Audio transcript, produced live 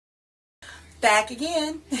Back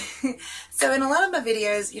again. So in a lot of my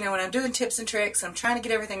videos, you know, when I'm doing tips and tricks, I'm trying to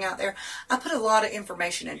get everything out there, I put a lot of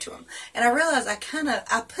information into them. And I realize I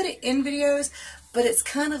put it in videos, but it's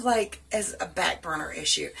kind of like as a back burner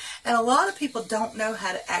issue. And a lot of people don't know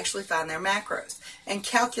how to actually find their macros and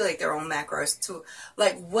calculate their own macros to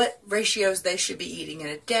like what ratios they should be eating in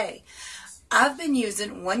a day. I've been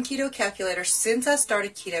using one keto calculator since I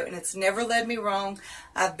started keto, and it's never led me wrong.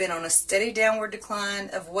 I've been on a steady downward decline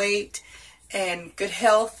of weight and good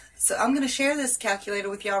health. So I'm going to share this calculator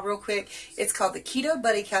with y'all real quick. It's called the Keto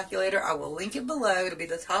Buddy Calculator. I will link it below. It'll be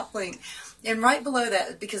the top link. And right below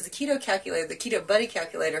that, because the Keto Calculator, the Keto Buddy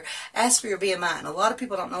Calculator, asks for your BMI. And a lot of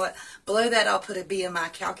people don't know it. Below that, I'll put a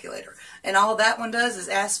BMI calculator. And all that one does is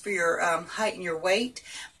ask for your height and your weight.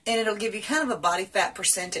 And it'll give you kind of a body fat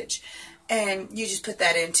percentage. And you just put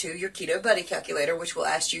that into your Keto Buddy Calculator, which will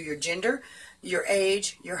ask you your gender, your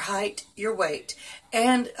age, your height, your weight,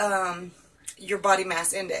 and your body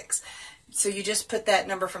mass index. So you just put that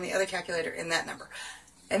number from the other calculator in that number.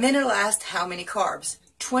 And then it'll ask how many carbs.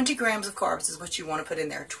 20 grams of carbs is what you want to put in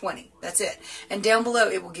there. 20. That's it. And down below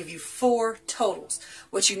it will give you 4 totals.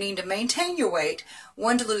 What you need to maintain your weight.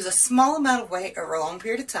 1, to lose a small amount of weight over a long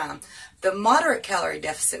period of time. The moderate calorie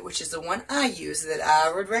deficit, which is the one I use that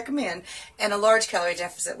I would recommend. And a large calorie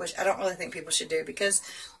deficit, which I don't really think people should do because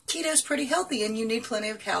keto is pretty healthy and you need plenty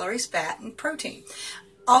of calories, fat, and protein.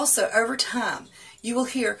 Also, over time, you will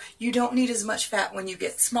hear you don't need as much fat when you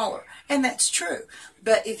get smaller. And that's true.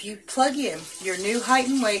 But if you plug in your new height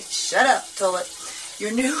and weight, shut up, Tulip,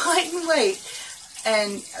 your new height and weight,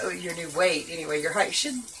 and your new weight, anyway, your height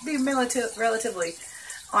should be relatively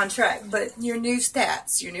on track, but your new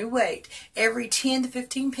stats, your new weight, every 10 to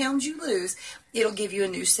 15 pounds you lose, it'll give you a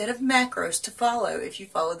new set of macros to follow if you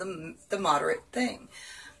follow the moderate thing.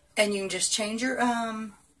 And you can just change your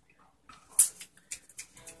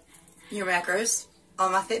macros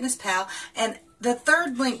on MyFittnessPal. And the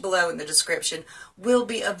third link below in the description will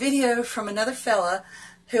be a video from another fella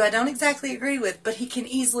who I don't exactly agree with, but he can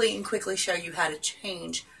easily and quickly show you how to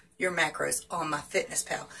change your macros on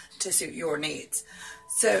MyFittnessPal to suit your needs.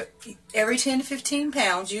 So every 10 to 15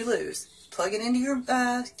 pounds you lose, plug it into your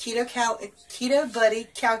Keto Buddy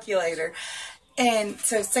calculator, and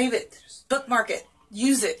so save it, bookmark it,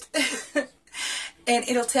 use it, and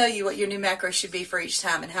it'll tell you what your new macros should be for each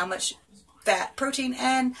time and how much fat, protein,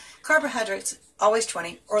 and carbohydrates, always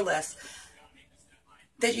 20 or less,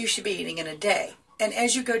 that you should be eating in a day. And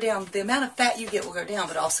as you go down, the amount of fat you get will go down,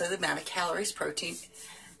 but also the amount of calories, protein,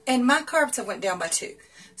 and my carbs have went down by 2.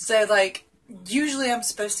 So like, usually I'm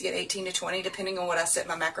supposed to get 18 to 20 depending on what I set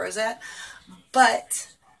my macros at, but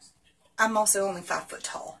I'm also only 5 foot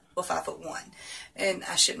tall, well 5'1", and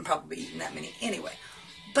I shouldn't probably be eating that many anyway.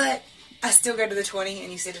 But I still go to the 20,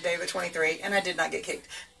 and you see today the 23, and I did not get kicked.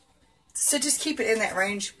 So just keep it in that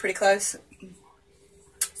range, pretty close.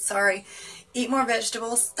 Sorry. Eat more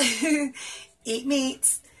vegetables. Eat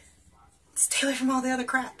meats. Stay away from all the other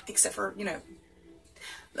crap, except for, you know.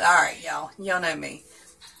 Alright, y'all. Y'all know me.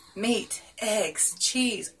 Meat, eggs,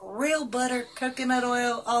 cheese, real butter, coconut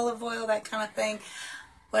oil, olive oil, that kind of thing.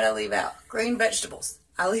 What I leave out? Green vegetables.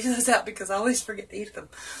 I leave those out because I always forget to eat them.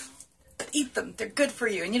 But eat them. They're good for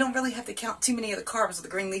you. And you don't really have to count too many of the carbs of the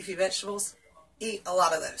green leafy vegetables. Eat a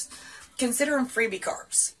lot of those. Consider them freebie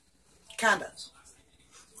carbs. Kind of.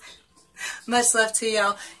 Much love to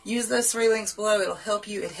y'all. Use those 3 links below. It'll help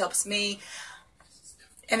you. It helps me.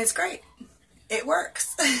 And it's great. It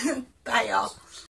works. Bye, y'all.